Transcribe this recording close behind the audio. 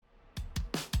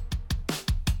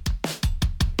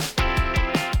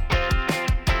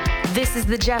This is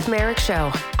the Jeff Merrick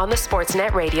Show on the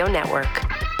Sportsnet Radio Network.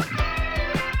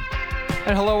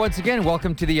 And hello once again.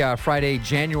 Welcome to the Friday,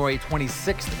 January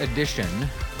 26th edition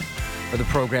of the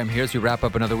program here as we wrap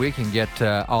up another week and get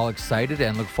all excited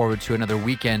and look forward to another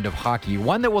weekend of hockey.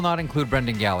 One that will not include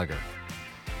Brendan Gallagher.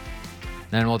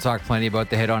 Then we'll talk plenty about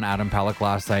the hit on Adam Pelech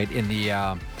last night in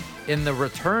the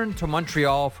return to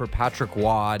Montreal for Patrick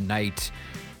Roy night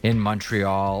in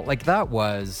Montreal. Like that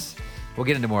was... We'll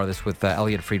get into more of this with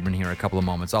Elliotte Friedman here in a couple of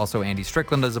moments. Also, Andy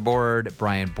Strickland is aboard,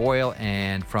 Brian Boyle,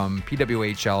 and from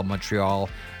PWHL Montreal,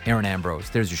 Aaron Ambrose.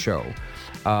 There's your show.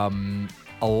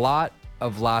 A lot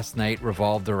of last night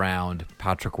revolved around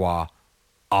Patrick Roy,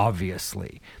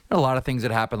 obviously. There are a lot of things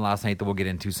that happened last night that we'll get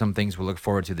into. Some things we'll look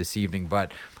forward to this evening.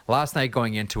 But last night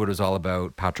going into it was all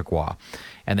about Patrick Roy.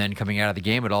 And then coming out of the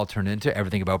game, it all turned into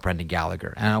everything about Brendan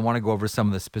Gallagher. And I want to go over some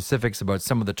of the specifics about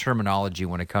some of the terminology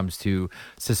when it comes to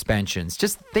suspensions.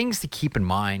 Just things to keep in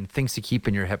mind, things to keep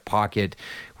in your hip pocket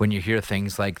when you hear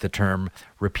things like the term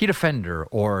repeat offender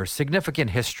or significant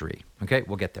history. Okay,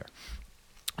 we'll get there.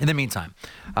 In the meantime,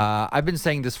 I've been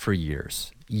saying this for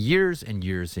years and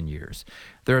years and years.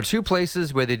 There are two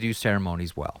places where they do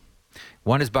ceremonies well.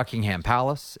 One is Buckingham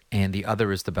Palace, and the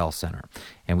other is the Bell Centre.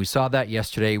 And we saw that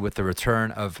yesterday with the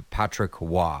return of Patrick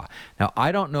Roy. Now,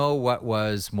 I don't know what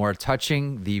was more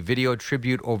touching, the video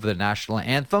tribute over the national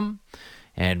anthem,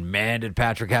 and man, did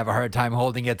Patrick have a hard time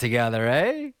holding it together,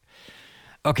 eh?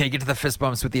 Okay, get to the fist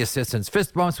bumps with the assistants.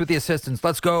 Fist bumps with the assistants.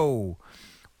 Let's go.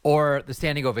 Or the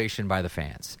standing ovation by the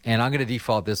fans. And I'm going to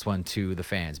default this one to the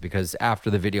fans because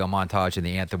after the video montage and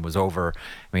the anthem was over,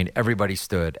 I mean, everybody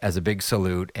stood as a big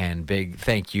salute and big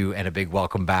thank you and a big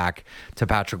welcome back to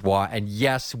Patrick Roy. And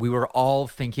yes, we were all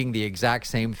thinking the exact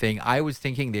same thing. I was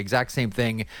thinking the exact same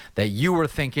thing that you were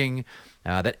thinking,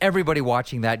 that everybody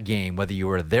watching that game, whether you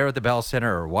were there at the Bell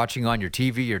Centre or watching on your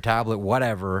TV, your tablet,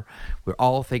 whatever, we're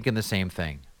all thinking the same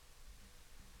thing.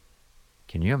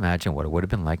 Can you imagine what it would have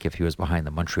been like if he was behind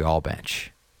the Montreal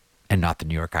bench and not the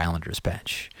New York Islanders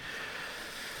bench?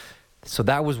 So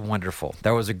that was wonderful.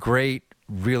 That was a great,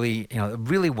 really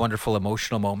wonderful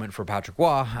emotional moment for Patrick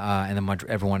Roy and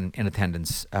everyone in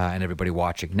attendance and everybody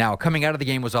watching. Now, coming out of the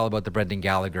game was all about the Brendan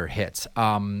Gallagher hits.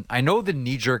 I know the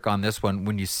knee-jerk on this one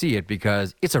when you see it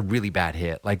because it's a really bad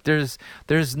hit. Like, there's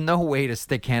no way to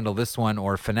stick handle this one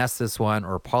or finesse this one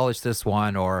or polish this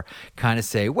one or kind of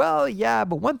say, well, yeah,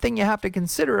 but one thing you have to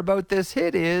consider about this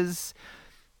hit is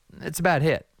it's a bad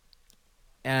hit.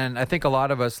 And I think a lot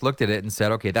of us looked at it and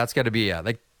said, okay, that's got to be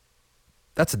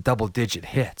that's a double-digit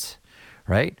hit,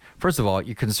 right? First of all,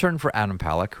 you're concerned for Adam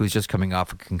Pelech, who's just coming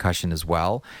off a concussion as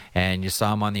well, and you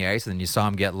saw him on the ice, and then you saw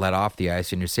him get let off the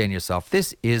ice, and you're saying to yourself,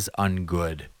 this is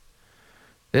ungood.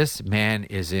 This man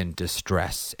is in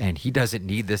distress, and he doesn't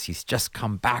need this. He's just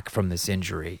come back from this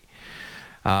injury.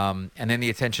 And then the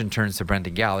attention turns to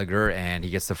Brendan Gallagher, and he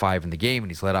gets the 5 in the game,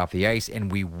 and he's let off the ice, and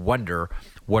we wonder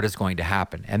what is going to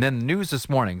happen. And then the news this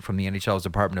morning from the NHL's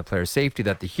Department of Player Safety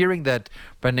that the hearing that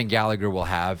Brendan Gallagher will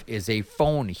have is a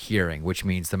phone hearing, which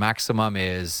means the maximum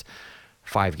is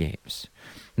 5 games.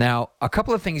 Now, a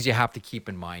couple of things you have to keep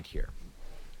in mind here.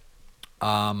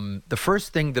 The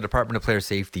first thing the Department of Player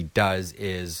Safety does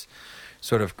is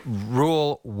sort of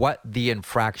rule what the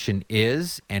infraction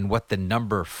is and what the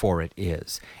number for it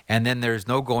is. And then there's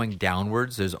no going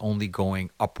downwards, there's only going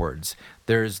upwards.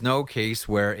 There's no case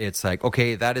where it's like,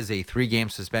 okay, that is a 3-game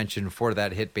suspension for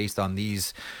that hit based on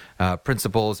these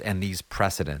principles and these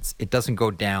precedents. It doesn't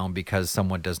go down because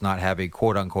someone does not have a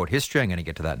quote-unquote history. I'm going to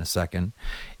get to that in a second.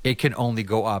 It can only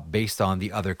go up based on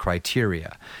the other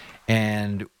criteria.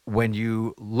 And when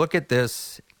you look at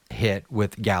this hit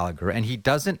with Gallagher, and he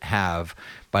doesn't have,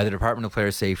 by the Department of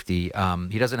Player Safety,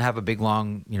 he doesn't have a big,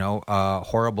 long,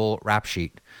 horrible rap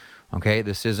sheet. Okay,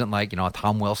 this isn't like,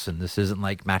 Tom Wilson. This isn't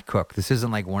like Matt Cook. This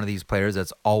isn't like one of these players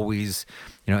that's always,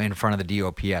 in front of the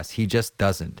DOPS. He just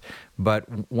doesn't.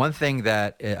 But one thing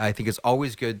that I think is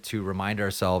always good to remind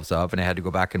ourselves of, and I had to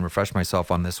go back and refresh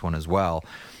myself on this one as well,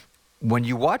 when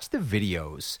you watch the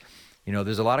videos,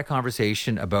 there's a lot of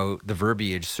conversation about the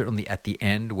verbiage, certainly at the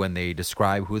end when they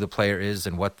describe who the player is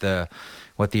and what the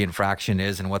infraction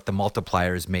is and what the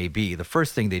multipliers may be. The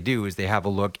first thing they do is they have a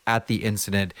look at the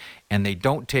incident and they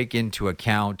don't take into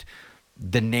account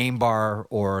the name bar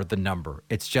or the number.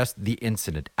 It's just the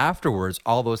incident. Afterwards,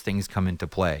 all those things come into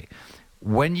play.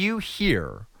 When you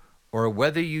hear or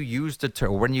whether you use the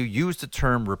term, when you use the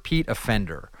term repeat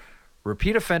offender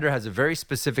has a very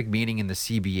specific meaning in the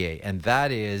CBA, and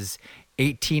that is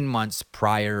 18 months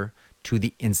prior to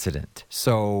the incident.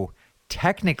 So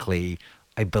technically,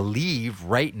 I believe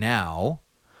right now,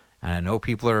 and I know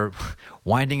people are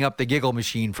winding up the giggle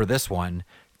machine for this one,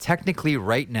 technically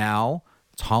right now,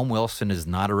 Tom Wilson is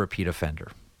not a repeat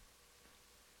offender.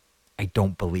 I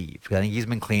don't believe. I think he's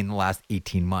been clean the last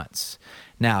 18 months.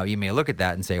 Now, you may look at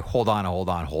that and say, hold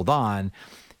on.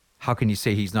 How can you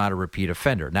say he's not a repeat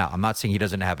offender? Now, I'm not saying he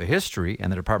doesn't have a history,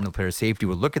 and the Department of Player Safety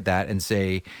would look at that and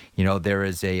say,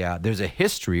 there's a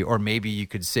history, or maybe you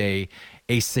could say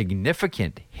a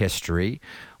significant history.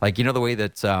 Like, the way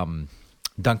that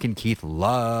Duncan Keith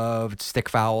loved stick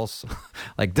fouls.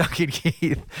 Like Duncan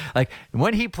Keith, like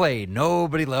when he played,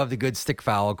 nobody loved a good stick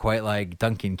foul quite like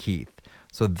Duncan Keith.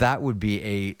 So that would be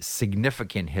a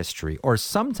significant history. Or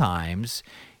sometimes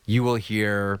you will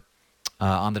hear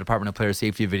on the Department of Player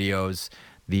Safety videos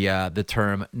the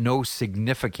term no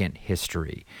significant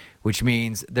history, which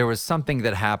means there was something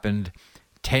that happened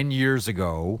 10 years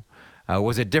ago,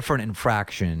 was a different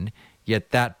infraction,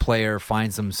 yet that player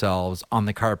finds themselves on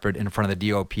the carpet in front of the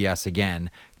DOPS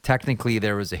again. Technically,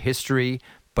 there was a history,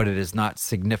 but it is not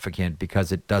significant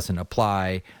because it doesn't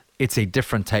apply. It's a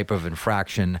different type of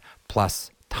infraction plus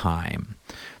time.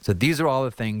 So these are all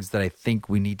the things that I think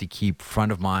we need to keep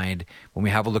front of mind when we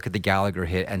have a look at the Gallagher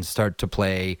hit and start to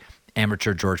play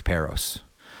amateur George Peros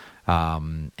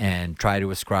and try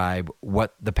to ascribe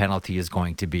what the penalty is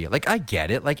going to be. Like, I get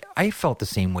it. Like, I felt the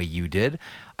same way you did.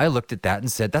 I looked at that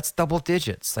and said, that's double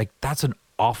digits. Like, that's an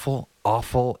awful,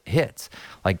 awful hit.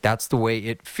 Like, that's the way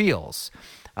it feels.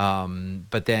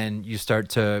 But then you start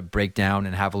to break down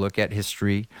and have a look at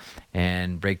history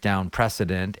and break down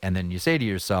precedent. And then you say to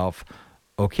yourself,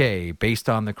 okay, based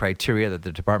on the criteria that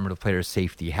the Department of Player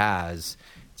Safety has,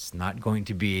 it's not going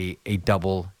to be a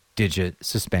double-digit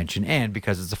suspension. And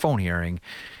because it's a phone hearing,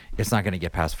 it's not going to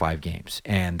get past 5 games.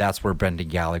 And that's where Brendan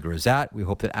Gallagher is at. We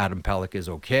hope that Adam Pelech is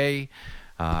okay.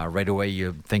 Right away,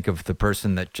 you think of the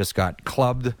person that just got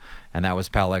clubbed, and that was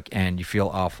Pelech, and you feel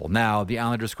awful. Now, the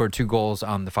Islanders scored 2 goals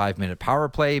on the 5-minute power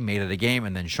play, made it a game,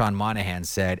 and then Sean Monahan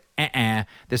said,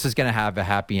 this is going to have a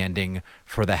happy ending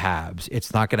for the Habs.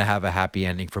 It's not going to have a happy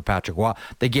ending for Patrick Roy.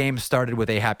 The game started with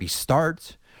a happy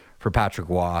start for Patrick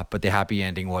Roy, but the happy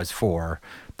ending was for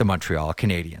the Montreal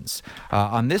Canadiens.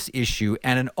 On this issue,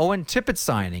 and an Owen Tippett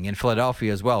signing in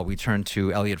Philadelphia as well, we turn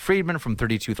to Elliotte Friedman from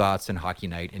 32 Thoughts and Hockey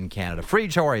Night in Canada.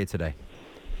 Friedge, how are you today?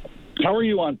 How are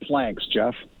you on planks,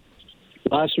 Jeff?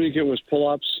 Last week it was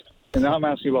pull-ups, and now I'm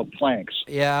asking about planks.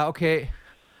 Yeah, okay.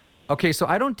 Okay, so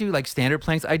I don't do like standard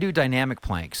planks. I do dynamic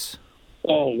planks.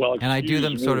 Oh, well, and I do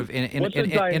them sort of in a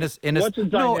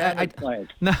dynamic plank?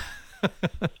 No.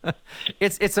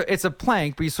 It's a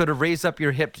plank, but you sort of raise up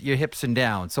your hips and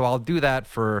down. So I'll do that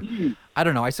for, I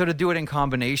don't know. I sort of do it in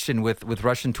combination with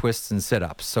Russian twists and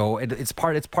sit-ups. So it's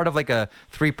part of like a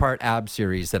 3-part ab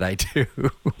series that I do.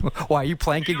 Why, are you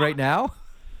planking right now?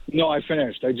 No, I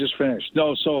finished. I just finished.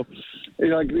 No, so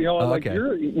okay.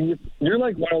 You're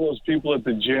like one of those people at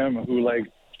the gym who like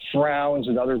frowns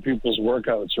at other people's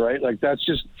workouts, right? Like that's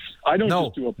just I don't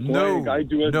just do a plank. I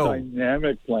do a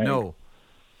dynamic plank. No.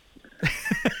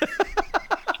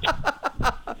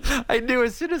 I knew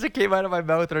as soon as it came out of my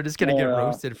mouth that I'm just going to get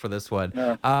roasted for this one.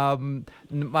 Yeah.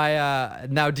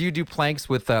 Now, do you do planks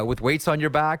with weights on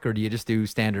your back, or do you just do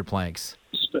standard planks?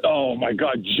 Oh my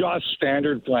God, just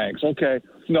standard planks. Okay,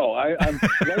 no, I'm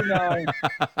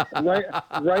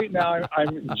right now.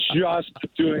 I'm just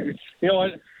doing. You know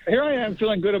what? Here I am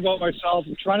feeling good about myself.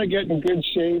 I'm trying to get in good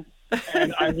shape,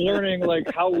 and I'm learning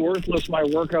like how worthless my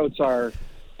workouts are.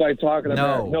 By talking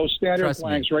about no standard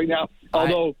planks right now.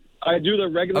 Although I do the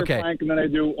regular plank and then I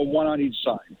do a one on each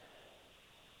side.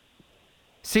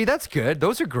 See, that's good.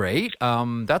 Those are great.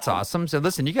 That's awesome. So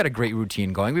listen, you got a great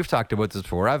routine going. We've talked about this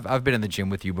before. I've been in the gym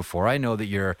with you before. I know that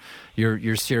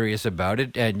you're serious about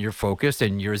it and you're focused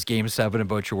and you're as Game 7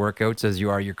 about your workouts as you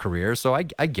are your career. So I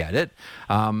get it.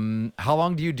 How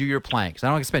long do you do your planks? I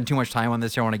don't want to spend too much time on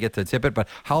this here. I want to get to Tippett, but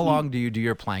how long do you do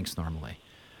your planks normally?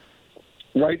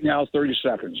 Right now, 30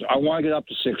 seconds. I want to get up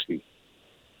to 60.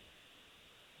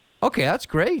 Okay, that's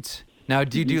great. Now,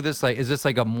 do you do this is this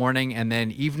like a morning and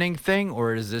then evening thing,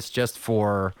 or is this just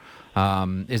for your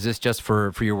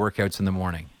workouts in the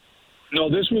morning? No,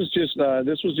 this was just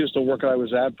a workout I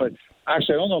was at. But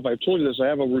actually, I don't know if I've told you this. I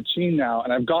have a routine now,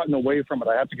 and I've gotten away from it.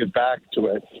 I have to get back to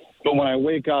it. But when I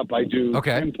wake up, I do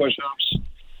 10 push-ups,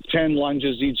 10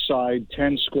 lunges each side,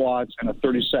 10 squats, and a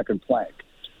 30-second plank.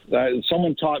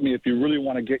 Someone taught me if you really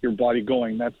want to get your body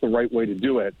going, that's the right way to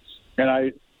do it.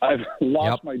 And I've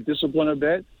lost my discipline a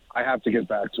bit. I have to get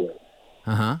back to it.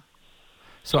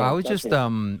 So I was just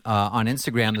on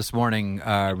Instagram this morning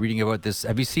reading about this.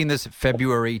 Have you seen this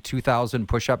February 2,000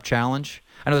 push-up challenge?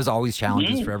 I know there's always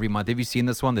challenges for every month. Have you seen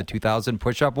this one, the 2,000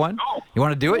 push-up one? No. You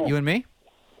want to do it, you and me?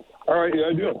 All right, yeah,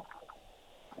 I do.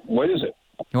 What is it?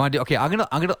 You want to do? Okay, I'm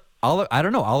I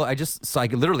don't know. I just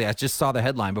saw the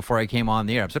headline before I came on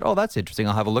the air. I said, "Oh, that's interesting.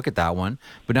 I'll have a look at that one."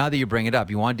 But now that you bring it up,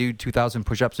 you want to do 2,000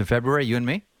 push-ups in February? You and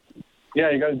me?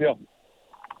 Yeah, you got a deal.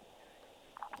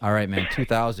 All right, man.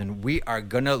 2,000. We are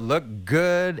gonna look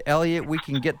good, Elliotte. We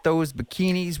can get those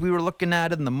bikinis we were looking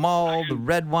at in the mall. The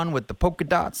red one with the polka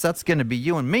dots. That's gonna be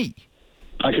you and me.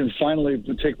 I can finally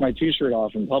take my T-shirt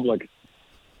off in public.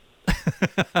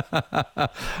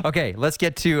 Okay, let's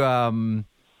get to Owen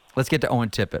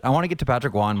Tippett. I want to get to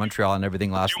Patrick Waugh in Montreal and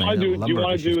everything last night. Do you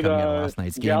want to do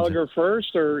the Gallagher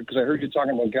first, or because I heard you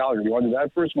talking about Gallagher? Do you want to do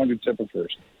that first? Or want to do Tippett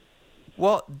first?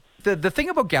 Well, the thing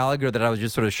about Gallagher that I was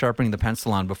just sort of sharpening the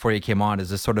pencil on before he came on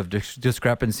is this sort of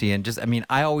discrepancy. And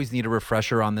I always need a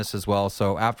refresher on this as well.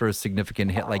 So after a significant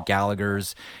hit like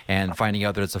Gallagher's and finding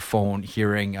out that it's a phone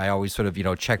hearing, I always sort of,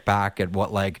 check back at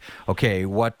what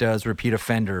does repeat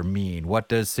offender mean? What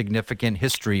does significant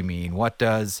history mean? What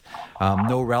does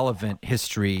no relevant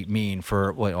history mean for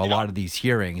a lot of these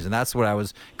hearings? And that's what I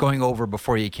was going over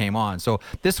before he came on. So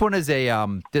this one is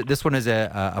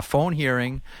a phone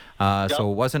hearing.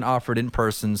 So it wasn't offered in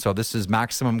person. So this is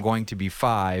maximum going to be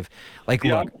 5. Look,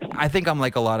 I think I'm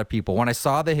like a lot of people. When I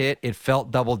saw the hit, it felt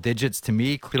double digits to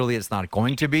me. Clearly, it's not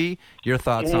going to be. Your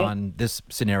thoughts on this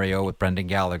scenario with Brendan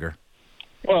Gallagher?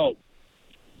 Well,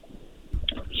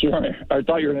 sorry. I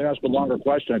thought you were going to ask a longer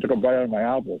question. I took a bite out of my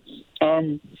apple.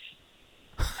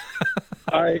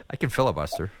 I can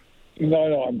filibuster.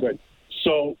 No, I'm good.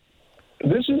 So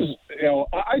this is,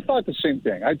 I thought the same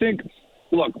thing. I think,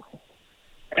 look,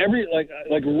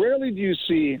 rarely do you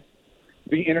see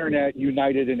the internet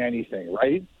united in anything,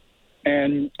 right?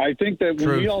 And I think that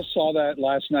when we all saw that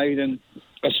last night, and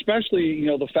especially,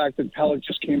 the fact that Pelech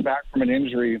just came back from an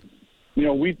injury,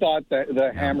 we thought that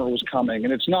the hammer was coming.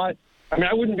 And it's not,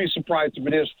 I wouldn't be surprised if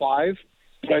it is 5,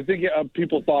 but I think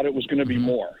people thought it was going to be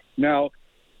more. Now,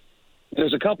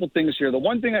 there's a couple things here. The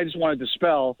one thing I just want to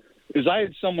dispel is I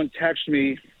had someone text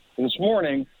me this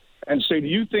morning and say, do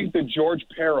you think that George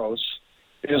Peros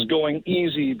is going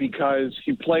easy because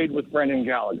he played with Brendan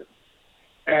Gallagher?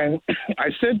 And I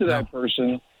said to that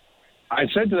person,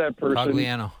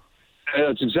 Cogliano.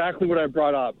 That's exactly what I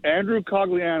brought up. Andrew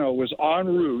Cogliano was en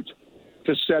route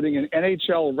to setting an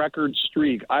NHL record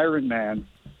streak, Ironman,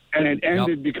 and it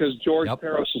ended because George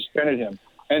Peros suspended him.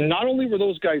 And not only were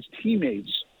those guys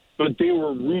teammates, but they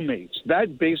were roommates.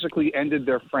 That basically ended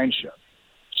their friendship.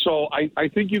 So I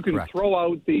think you can throw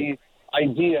out the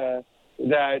idea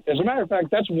that, as a matter of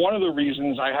fact, that's one of the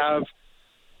reasons I have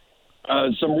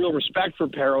some real respect for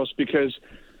Peros, because,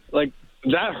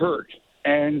 that hurt.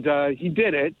 And he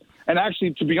did it. And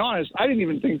actually, to be honest, I didn't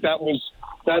even think that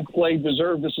play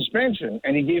deserved the suspension.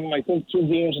 And he gave him, I think, 2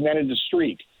 games and ended the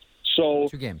streak. So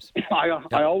 2 games.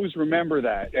 I always remember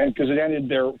that, and because it ended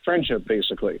their friendship,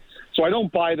 basically. So I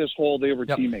don't buy this whole they were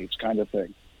teammates kind of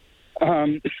thing.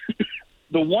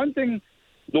 The one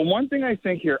thing I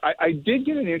think here, I did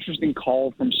get an interesting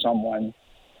call from someone,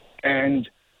 and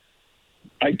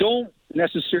I don't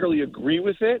necessarily agree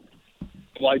with it,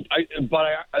 but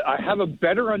I have a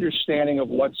better understanding of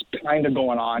what's kind of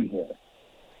going on here.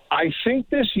 I think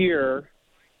this year,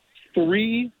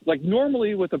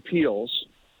 normally with appeals,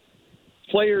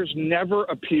 players never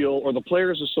appeal, or the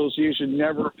Players Association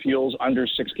never appeals under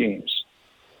 6 games,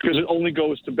 because it only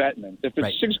goes to Bettman. If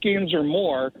it's 6 games or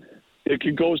more,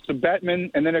 it goes to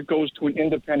Bettman, and then it goes to an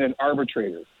independent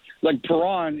arbitrator. Like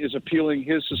Perron is appealing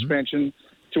his suspension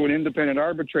to an independent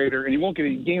arbitrator, and he won't get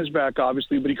any games back,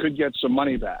 obviously, but he could get some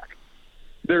money back.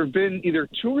 There have been either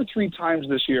 2 or 3 times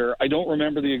this year, I don't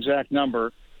remember the exact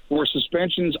number, where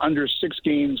suspensions under 6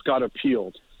 games got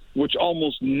appealed, which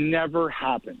almost never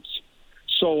happens.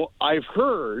 So I've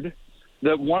heard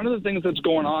that one of the things that's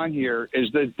going on here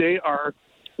is that they are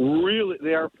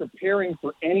preparing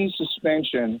for any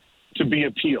suspension to be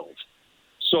appealed.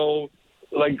 So,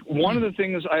 one of the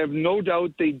things I have no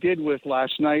doubt they did with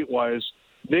last night was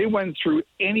they went through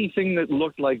anything that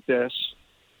looked like this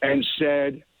and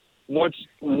said,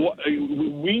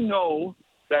 we know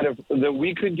that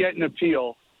we could get an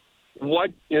appeal. What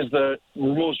is the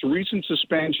most recent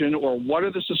suspension, or what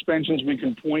are the suspensions we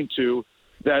can point to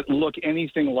that look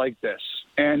anything like this?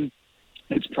 And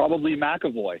it's probably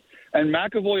McAvoy. And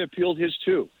McAvoy appealed his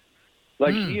too.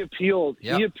 He appealed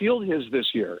his this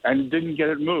year and didn't get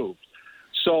it moved.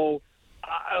 So,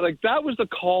 that was the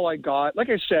call I got. Like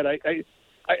I said, I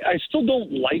still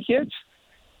don't like it,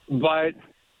 but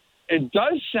it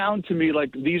does sound to me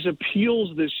like these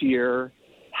appeals this year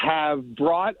have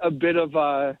brought a bit of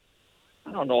a,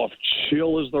 I don't know if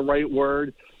chill is the right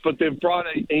word, but they've brought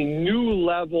a new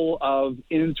level of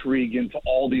intrigue into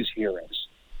all these hearings.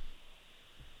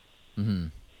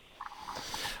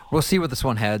 We'll see where this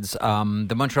one heads.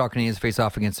 The Montreal Canadiens face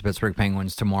off against the Pittsburgh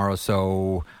Penguins tomorrow.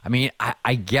 So, I mean,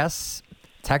 I guess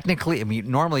technically, I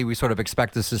mean, normally we sort of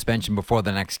expect a suspension before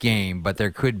the next game, but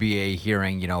there could be a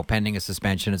hearing, pending a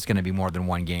suspension. It's going to be more than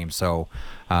one game. So,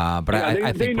 I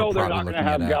think we're probably looking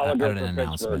at an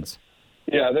announcement.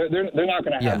 Yeah, they're not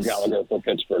going to have Gallagher for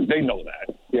Pittsburgh. They know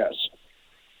that. Yes.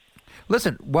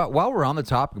 Listen, while we're on the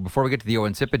topic, before we get to the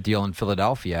Owen Tippett deal in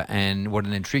Philadelphia, and what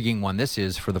an intriguing one this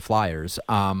is for the Flyers,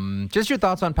 just your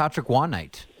thoughts on Patrick Waugh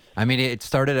night. I mean, it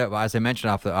started out, as I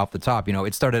mentioned off the top,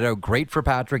 it started out great for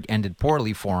Patrick, ended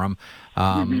poorly for him,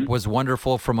 was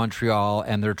wonderful for Montreal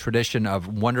and their tradition of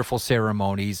wonderful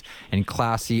ceremonies and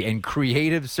classy and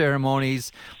creative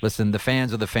ceremonies. Listen, the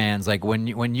fans are the fans. Like when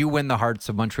you win the hearts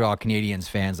of Montreal Canadiens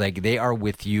fans, like they are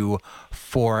with you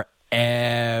forever.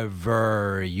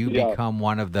 You become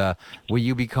one of the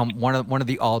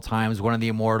all-times, one of the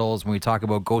immortals. When we talk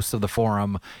about ghosts of the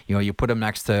Forum, you put them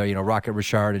next to Rocket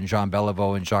Richard and Jean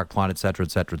Beliveau and Jacques Plante, et cetera,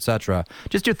 et cetera, et cetera.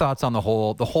 Just your thoughts on the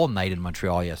whole night in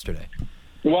Montreal yesterday.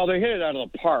 Well, they hit it out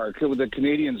of the park. What the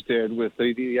Canadians did with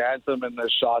the anthem and the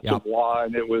shots of Waugh,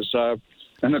 and it was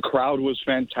and the crowd was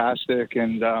fantastic.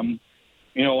 And I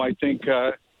think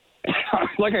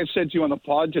like I said to you on the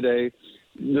pod today,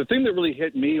 the thing that really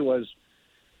hit me was,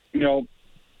 we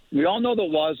all know that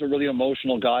Waugh's a really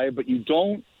emotional guy, but you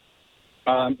don't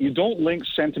link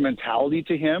sentimentality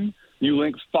to him. You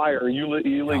link fire. You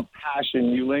link passion.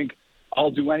 You link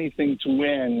I'll do anything to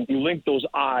win. You link those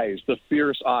eyes, the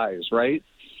fierce eyes, right?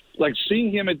 Like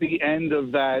seeing him at the end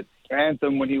of that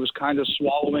anthem when he was kind of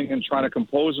swallowing and trying to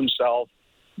compose himself,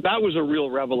 that was a real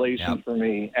revelation for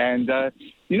me. And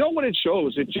you know what it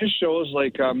shows? It just shows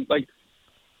like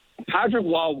Patrick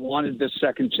Waugh wanted this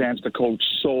second chance to coach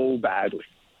so badly.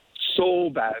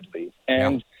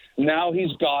 And now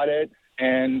he's got it.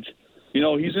 And,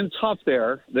 he's in tough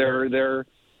there.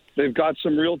 They've got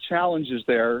some real challenges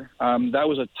there. That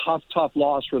was a tough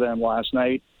loss for them last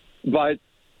night. But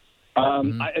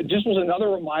it just was another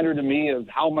reminder to me of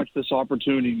how much this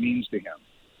opportunity means to him.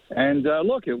 And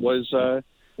look, it was, it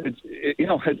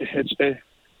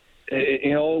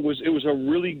was a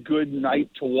really good night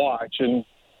to watch. And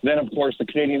then, of course, the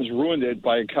Canadians ruined it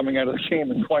by coming out of the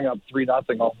game and going up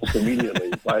 3-0 almost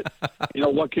immediately. But,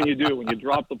 what can you do? When you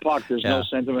drop the puck, there's no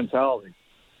sentimentality.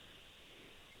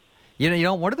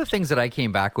 One of the things that I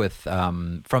came back with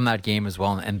from that game as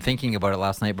well, and thinking about it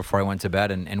last night before I went to bed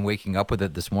and waking up with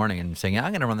it this morning and saying,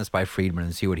 I'm going to run this by Friedman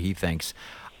and see what he thinks.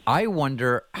 I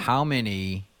wonder how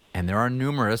many, and there are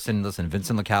numerous, and listen,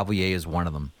 Vincent Lecavalier is one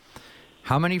of them,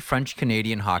 how many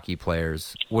French-Canadian hockey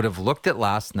players would have looked at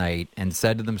last night and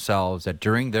said to themselves that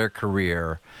during their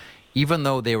career, even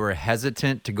though they were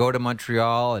hesitant to go to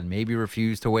Montreal and maybe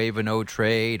refused to waive a no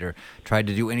trade or tried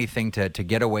to do anything to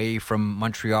get away from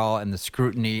Montreal and the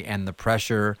scrutiny and the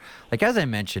pressure, like as I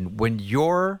mentioned, when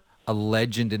you're a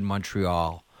legend in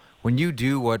Montreal, when you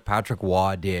do what Patrick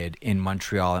Waugh did in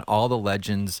Montreal and all the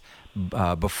legends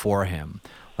before him,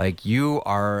 like you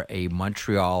are a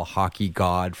Montreal hockey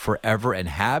god forever, and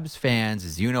Habs fans,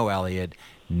 as you know, Elliotte,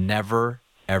 never,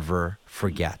 ever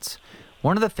forgets.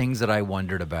 One of the things that I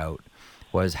wondered about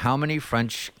was how many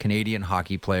French-Canadian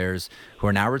hockey players who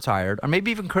are now retired, or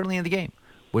maybe even currently in the game,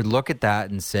 would look at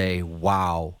that and say,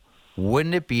 wow,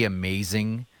 wouldn't it be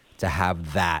amazing to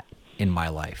have that in my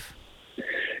life?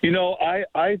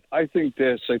 I think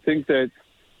this. I think that,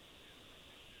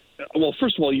 well,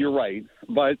 first of all, you're right.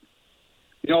 But,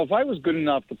 if I was good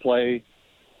enough to play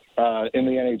in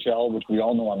the NHL, which we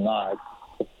all know I'm not,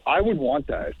 I would want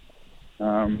that.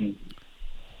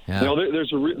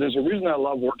 There's a reason I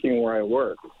love working where I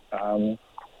work, and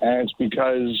it's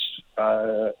because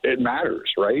it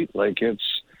matters, right? Like it's,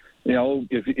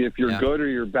 if you're good or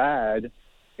you're bad,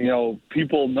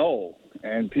 people know,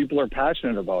 and people are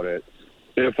passionate about it.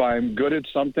 If I'm good at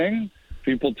something,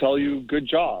 people tell you good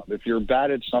job. If you're bad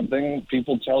at something,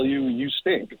 people tell you you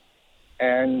stink,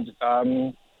 and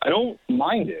I don't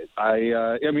mind it.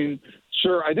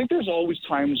 Sure, I think there's always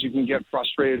times you can get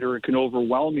frustrated or it can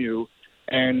overwhelm you.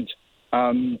 And,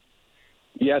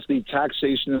 yes, the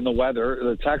taxation and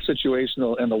the tax situation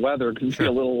and the weather can be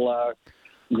a little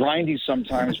grindy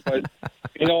sometimes. But,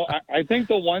 I think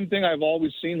the one thing I've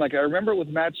always seen, like I remember with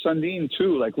Matt Sundin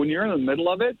too, like when you're in the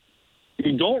middle of it,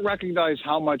 you don't recognize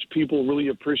how much people really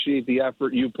appreciate the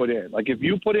effort you put in. Like if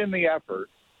you put in the effort,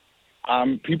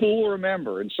 people will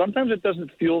remember. And sometimes it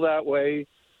doesn't feel that way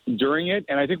during it.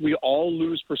 And I think we all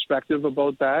lose perspective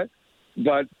about that.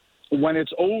 But when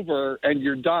it's over and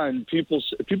you're done, people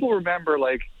remember,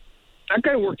 like, that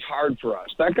guy worked hard for us.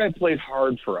 That guy played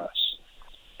hard for us.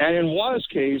 And in Waugh's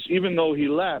case, even though he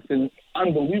left in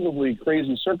unbelievably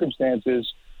crazy circumstances,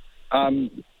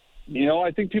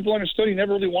 I think people understood he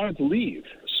never really wanted to leave.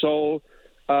 So,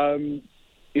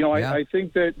 I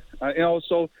think that,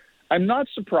 so I'm not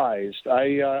surprised.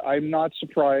 I'm not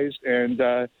surprised. And,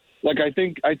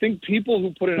 I think people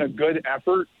who put in a good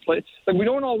effort play. Like, we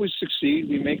don't always succeed.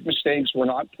 We make mistakes. We're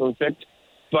not perfect.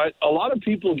 But a lot of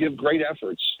people give great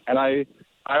efforts. And I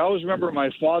always remember my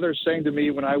father saying to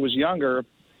me when I was younger,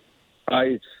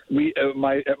 my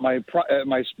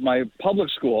public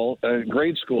school,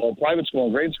 grade school, private school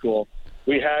and grade school,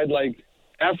 we had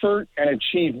effort and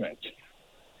achievement.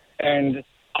 And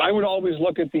I would always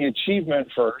look at the achievement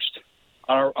first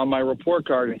on my report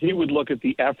card, and he would look at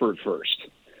the effort first.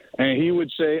 And he would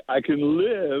say, I can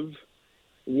live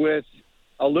with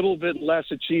a little bit less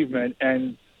achievement.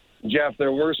 And, Jeff,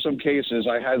 there were some cases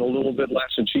I had a little bit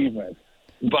less achievement,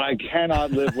 but I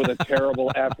cannot live with a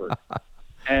terrible effort.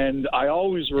 And I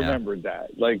always remembered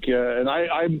that. And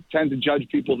I tend to judge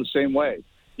people the same way.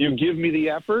 You give me the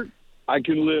effort, I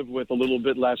can live with a little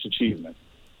bit less achievement.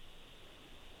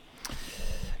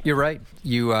 You're right.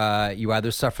 You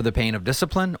either suffer the pain of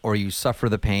discipline or you suffer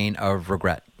the pain of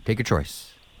regret. Take your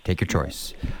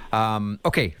choice.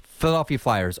 Okay, Philadelphia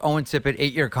Flyers. Owen Tippett,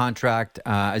 8-year contract,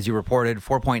 as you reported,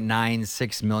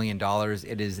 $4.96 million.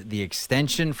 It is the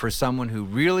extension for someone who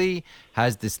really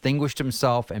has distinguished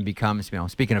himself and becomes,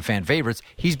 speaking of fan favorites,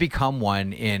 he's become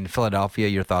one in Philadelphia.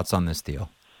 Your thoughts on this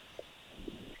deal?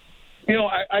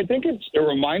 I think it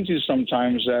reminds you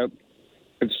sometimes that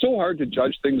it's so hard to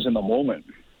judge things in the moment.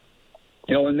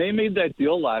 When they made that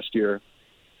deal last year,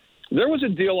 there was a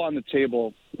deal on the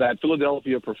table that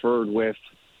Philadelphia preferred with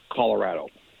Colorado.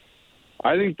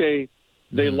 I think they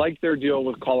liked their deal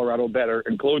with Colorado better,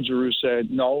 and Claude Giroux said,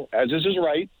 no, as is his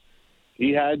right.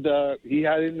 He had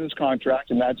it in his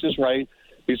contract, and that's his right.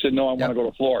 He said, no, I want to go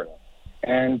to Florida.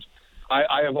 And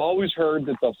I have always heard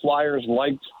that the Flyers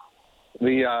liked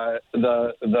the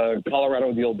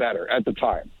Colorado deal better at the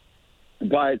time.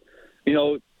 But,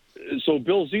 so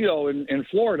Bill Zito in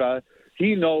Florida,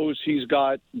 he knows he's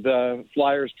got the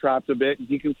Flyers trapped a bit, and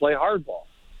he can play hardball.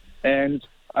 And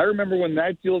I remember when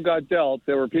that deal got dealt,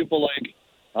 there were people like,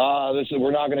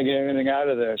 we're not going to get anything out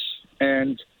of this.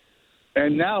 And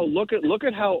now look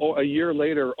at how a year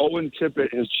later Owen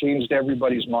Tippett has changed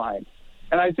everybody's mind.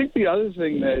 And I think the other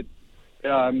thing that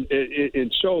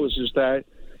it shows is that,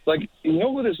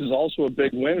 who this is also a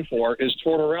big win for is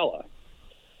Tortorella.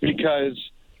 Because,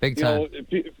 big time.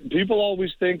 People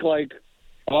always think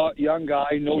young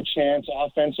guy, no chance,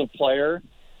 offensive player.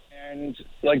 And,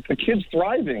 the kid's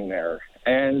thriving there.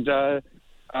 And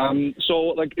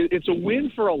it's a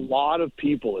win for a lot of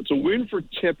people. It's a win for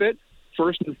Tippett,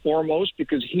 first and foremost,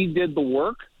 because he did the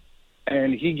work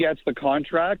and he gets the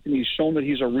contract and he's shown that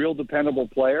he's a real dependable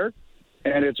player.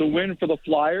 And it's a win for the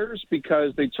Flyers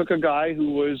because they took a guy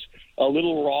who was a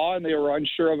little raw and they were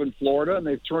unsure of in Florida, and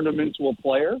they've turned him into a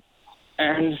player.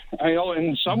 And I know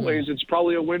in some ways it's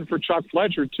probably a win for Chuck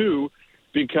Fletcher, too,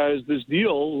 because this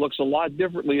deal looks a lot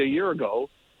differently a year ago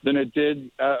than it did,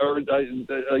 or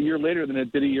a year later than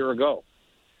it did a year ago.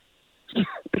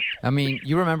 I mean,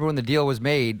 you remember when the deal was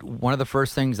made, one of the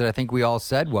first things that I think we all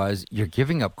said was, you're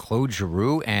giving up Claude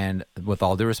Giroux, and with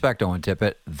all due respect, Owen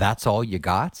Tippett, that's all you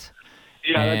got?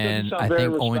 Yeah, and I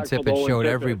think Owen Tippett showed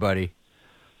everybody.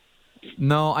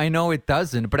 No, I know it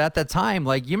doesn't. But at that time,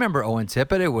 you remember Owen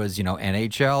Tippett, it was,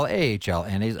 NHL, AHL,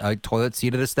 and toilet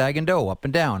seat of the Stag and Doe, up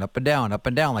and down, up and down, up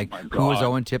and down. Who was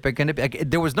Owen Tippett going to be?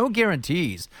 There was no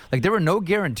guarantees. There were no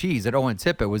guarantees that Owen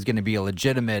Tippett was going to be a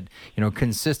legitimate,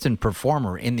 consistent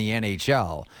performer in the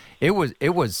NHL. It was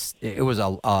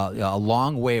a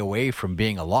long way away from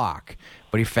being a lock.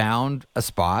 But he found a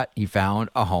spot. He found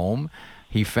a home.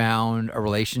 He found a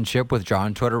relationship with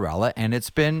John Tortorella, and it's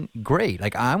been great.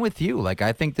 I'm with you.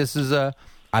 I think this is a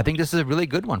really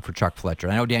good one for Chuck Fletcher.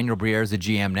 I know Daniel Briere is the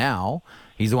GM now.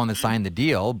 He's the one that signed the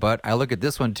deal, but I look at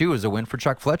this one too as a win for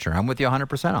Chuck Fletcher. I'm with you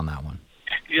 100% on that one.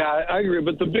 Yeah, I agree.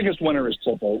 But the biggest winner is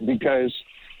Tippett because,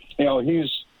 he's,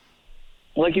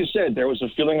 like you said, there was a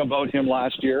feeling about him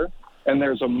last year, and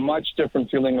there's a much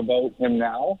different feeling about him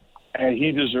now, and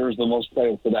he deserves the most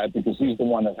credit for that because he's the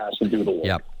one that has to do the work.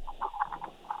 Yep.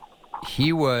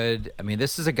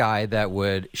 This is a guy that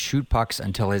would shoot pucks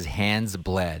until his hands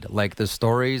bled. The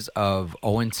stories of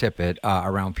Owen Tippett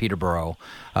around Peterborough,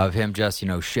 of him just,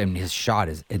 his shot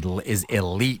is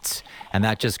elite. And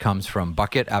that just comes from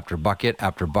bucket after bucket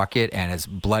after bucket, and his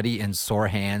bloody and sore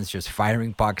hands just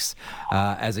firing pucks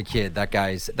as a kid. That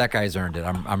guy's earned it.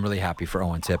 I'm really happy for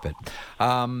Owen Tippett.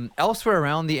 Elsewhere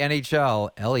around the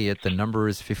NHL, Elliotte, the number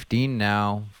is 15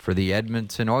 now for the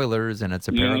Edmonton Oilers, and it's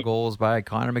a pair of goals by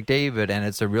Connor McDavid McDavid, and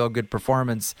it's a real good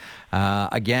performance,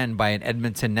 again, by an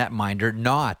Edmonton netminder,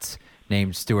 not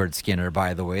named Stuart Skinner,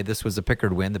 by the way. This was a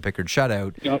Pickard win, the Pickard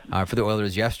shutout for the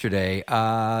Oilers yesterday,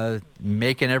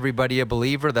 making everybody a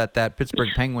believer that Pittsburgh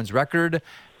Penguins record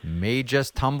may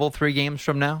just tumble 3 games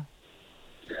from now.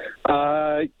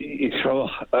 So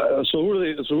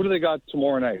who do they got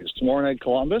tomorrow night? Is tomorrow night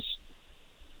Columbus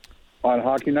on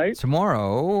hockey night?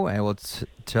 Tomorrow, I will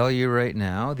tell you right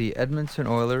now, the Edmonton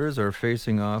Oilers are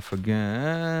facing off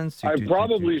against. I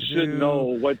probably should know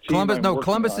what team.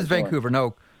 Columbus is Vancouver.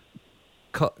 No.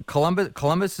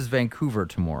 Columbus is Vancouver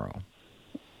tomorrow.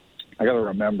 I got to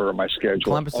remember my schedule.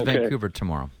 Columbus is Vancouver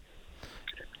tomorrow.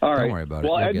 All right. Don't worry about it.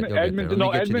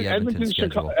 Edmonton,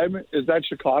 Chicago. Is that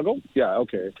Chicago? Yeah.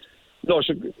 Okay. No,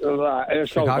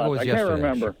 Chicago was I yesterday. can't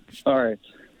remember. All right.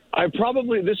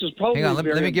 This is probably. Hang on.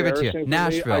 Let me give it to you.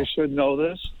 Nashville. I should know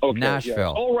this. Okay. Nashville.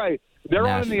 Yes. Oh, right. They're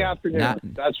on in the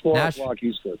afternoon. That's 4 o'clock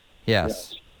Eastern.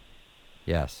 Yes.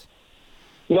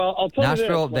 Well, I'll tell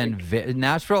Nashville, you this.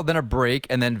 Nashville, then a break,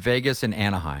 and then Vegas and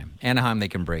Anaheim. Anaheim, they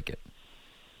can break it.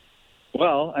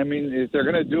 Well, I mean, if they're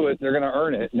going to do it, they're going to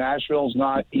earn it. Nashville's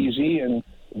not easy, and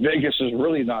Vegas is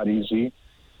really not easy.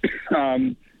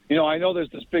 I know there's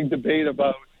this big debate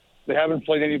about they haven't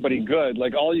played anybody good.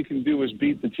 Like, all you can do is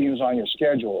beat the teams on your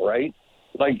schedule, right?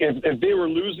 Like, if they were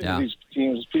losing to these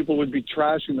teams, people would be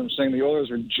trashing them, saying the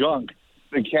Oilers are junk.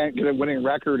 They can't get a winning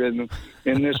record in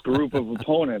this group of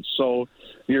opponents. So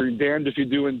you're damned if you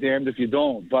do and damned if you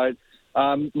don't. But,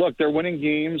 look, they're winning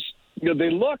games. They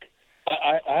look –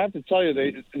 I have to tell you,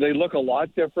 they look a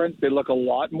lot different. They look a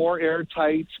lot more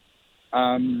airtight.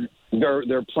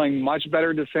 They're playing much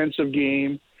better defensive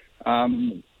game.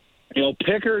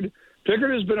 Pickard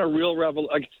has been a real rebel.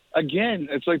 Like, again,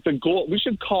 it's like the goal. We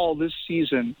should call this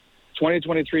season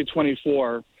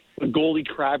 2023-24 the goalie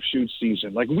crapshoot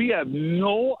season. Like, we have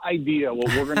no idea what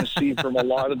we're going to see from a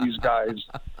lot of these guys.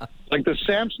 Like, the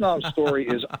Samsonov story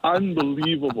is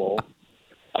unbelievable.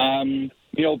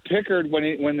 Pickard, when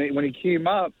he came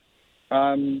up,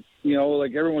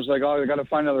 like, everyone's like, oh, they got to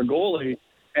find another goalie.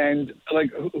 And,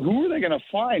 like, who are they going to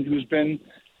find who's been –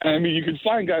 I mean, you can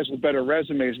find guys with better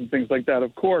resumes and things like that,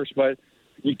 of course, but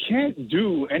you can't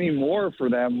do any more for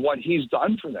them what he's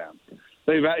done for them.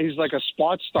 He's like a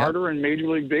spot starter in Major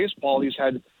League Baseball. He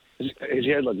had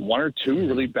like 1 or 2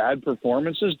 really bad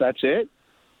performances. That's it.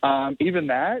 Even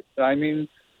that, I mean,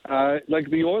 like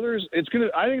the Oilers,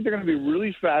 I think they're gonna be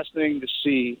really fascinating to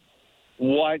see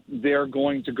what they're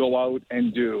going to go out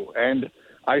and do. And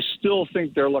I still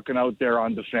think they're looking out there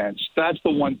on defense. That's the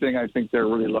one thing I think they're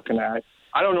really looking at.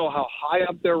 I don't know how high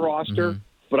up their roster,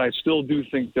 but I still do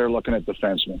think they're looking at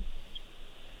defensemen.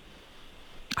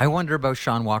 I wonder about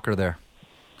Sean Walker there.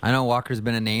 I know Walker's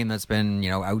been a name that's been,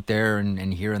 out there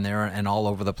and here and there and all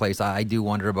over the place. I do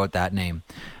wonder about that name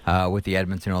with the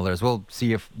Edmonton Oilers. We'll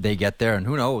see if they get there, and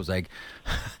who knows? Like,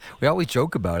 we always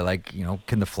joke about it. Like,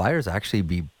 can the Flyers actually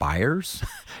be buyers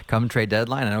come trade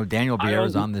deadline? I know Daniel Bier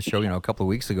was on this show, a couple of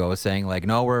weeks ago, saying like,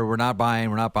 no, we're not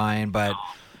buying, but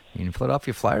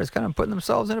Philadelphia Flyers kind of putting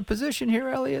themselves in a position here,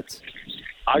 Elliotte.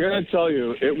 I got to tell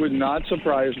you, it would not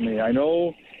surprise me. I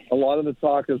know a lot of the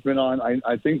talk has been on.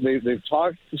 I think they've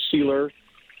talked to Sealer.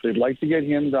 They'd like to get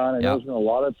him done. I know there's been a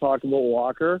lot of talk about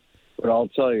Walker, but I'll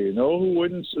tell you, who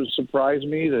wouldn't surprise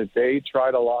me that they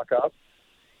try to lock up?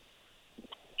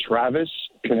 Travis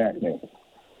Konechny.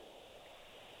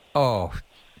 Oh,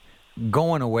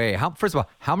 going away. First of all,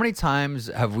 how many times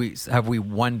have we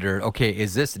wondered? Okay,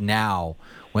 is this now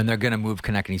when they're going to move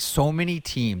Konechny? So many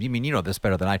teams. You know this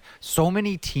better than I. So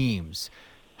many teams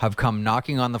have come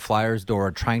knocking on the Flyers' door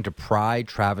trying to pry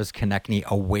Travis Konechny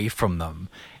away from them.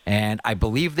 And I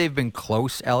believe they've been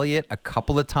close, Elliotte, a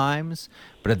couple of times,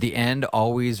 but at the end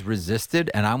always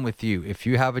resisted. And I'm with you. If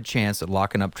you have a chance at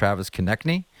locking up Travis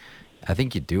Konechny, I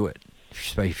think you do it.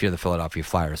 If you're the Philadelphia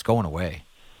Flyers, going away.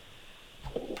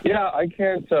 Yeah, I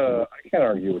can't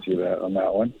argue with you on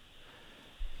that one.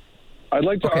 I'd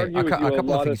like to argue with you a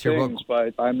lot of things,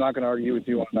 but I'm not going to argue with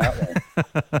you on that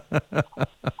one.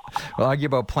 We'll argue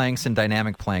about planks and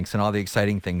dynamic planks and all the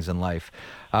exciting things in life.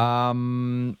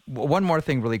 One more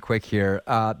thing, really quick here.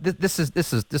 This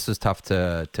is tough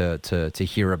to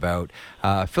hear about.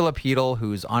 Philip Hedl,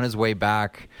 who's on his way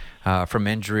back from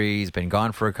injury, he's been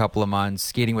gone for a couple of months.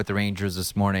 Skating with the Rangers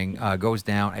this morning, goes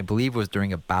down. I believe it was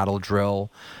during a battle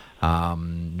drill.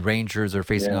 Rangers are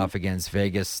facing off against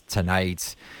Vegas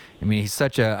tonight. I mean, he's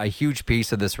such a huge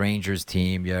piece of this Rangers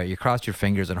team. You cross your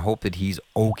fingers and hope that he's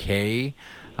okay.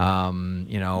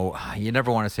 You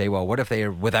never want to say, well, what if they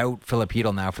are without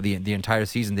Filipino now for the entire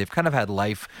season? They've kind of had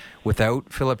life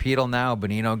without Filipino now.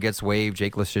 Bonino gets waived.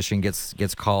 Jake Leschyshyn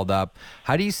gets called up.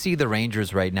 How do you see the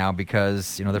Rangers right now?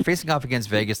 Because, they're facing off against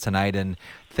Vegas tonight, and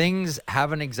things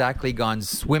haven't exactly gone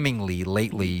swimmingly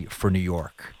lately for New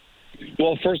York.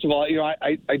 Well, first of all,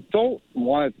 I don't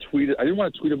want to tweet. I didn't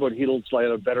want to tweet about Heedle until I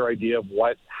had a better idea of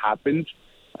what happened.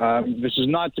 This is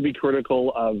not to be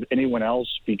critical of anyone else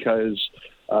because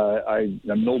I'm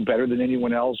no better than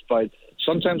anyone else. But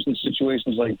sometimes in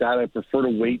situations like that, I prefer to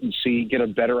wait and see, get a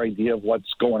better idea of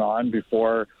what's going on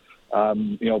before,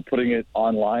 putting it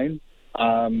online.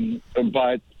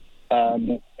 But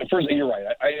first, you're right.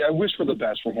 I wish for the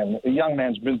best for him. The young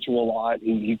man's been through a lot.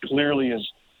 He clearly has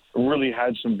really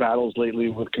had some battles lately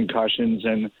with concussions,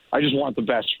 and I just want the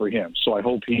best for him. So I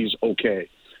hope he's okay.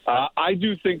 I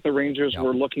do think the Rangers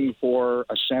were looking for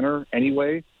a center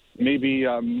anyway, maybe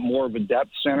more of a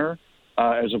depth center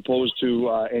as opposed to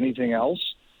anything else.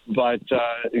 But,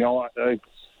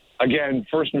 again,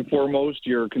 first and foremost,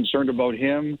 you're concerned about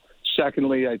him.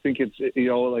 Secondly, I think it's,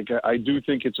 I do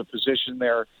think it's a position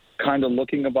they're kind of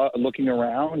looking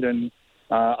around, and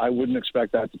I wouldn't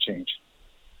expect that to change.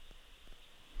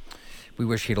 We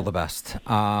wish Heedle the best.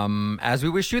 As we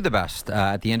wish you the best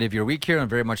at the end of your week here, and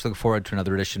very much look forward to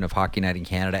another edition of Hockey Night in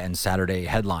Canada and Saturday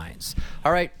Headlines.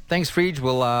 All right. Thanks, Friedge.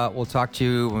 We'll talk to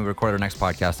you when we record our next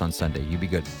podcast on Sunday. You be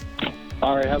good.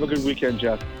 All right. Have a good weekend,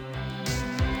 Jeff.